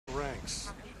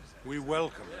blacks. We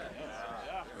welcome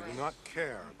you. We do not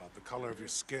care about the color of your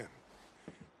skin.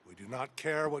 We do not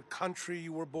care what country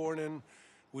you were born in.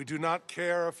 We do not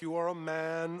care if you are a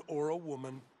man or a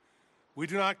woman. We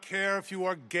do not care if you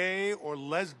are gay or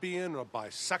lesbian or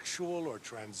bisexual or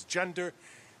transgender.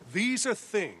 These are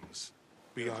things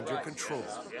beyond your control.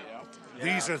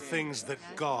 These are things that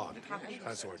God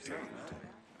has ordained,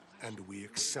 and we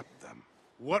accept them.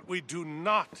 What we do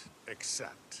not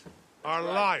accept are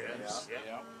liars,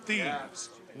 thieves,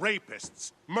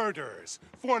 rapists, murderers,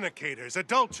 fornicators,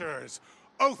 adulterers,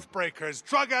 oath-breakers,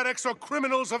 drug addicts, or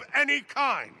criminals of any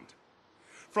kind.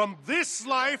 From this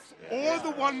life or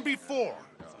the one before,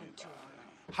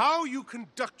 how you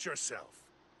conduct yourself,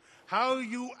 how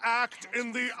you act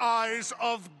in the eyes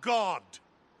of God,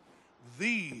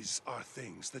 these are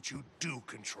things that you do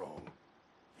control.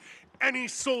 Any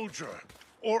soldier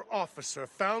or officer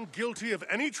found guilty of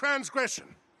any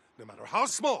transgression, no matter how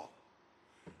small,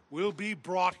 will be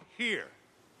brought here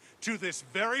to this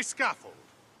very scaffold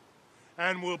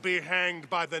and will be hanged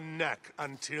by the neck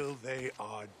until they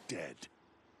are dead.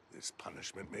 This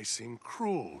punishment may seem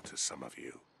cruel to some of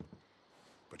you,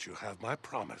 but you have my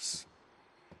promise.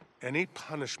 Any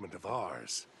punishment of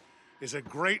ours is a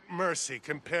great mercy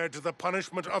compared to the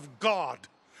punishment of God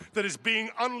that is being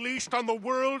unleashed on the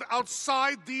world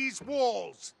outside these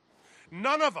walls.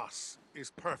 None of us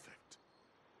is perfect.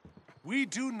 We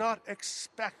do not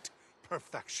expect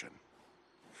perfection.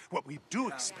 What we do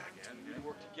expect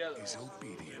is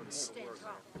obedience,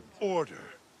 order,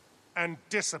 and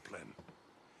discipline.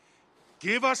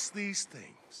 Give us these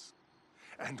things,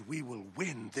 and we will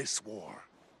win this war.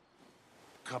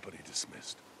 Company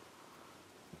dismissed.